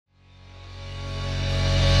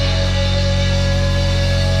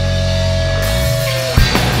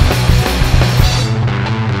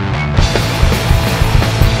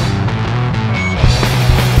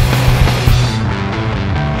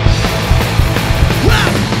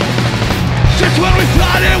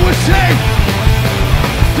safe.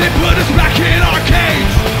 They put us back in our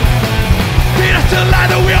cage. Feed us to lie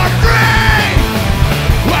that we are free,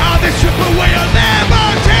 while they strip away our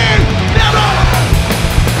liberty. Never,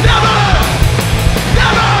 never,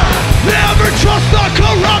 never, never trust the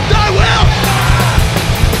corrupt. I will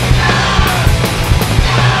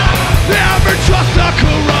never trust the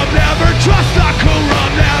corrupt. Never trust the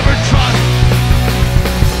corrupt. Never trust.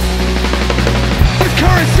 This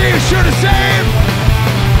currency is sure to save.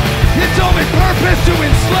 Its only purpose to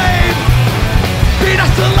enslave. Feed us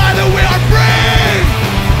the lie that we are free,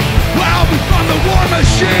 while we fund the war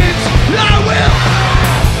machines. I will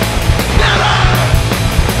never,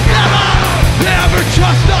 never, never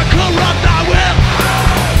trust the corrupt. I will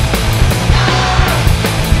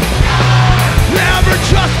never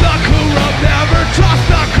trust the corrupt. Never trust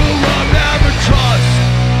the corrupt. Never trust.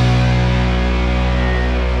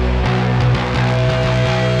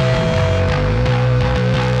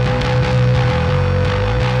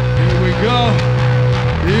 Here we go.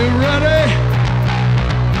 You ready?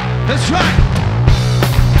 That's right.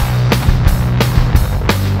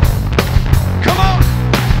 Come on,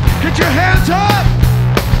 get your hands up.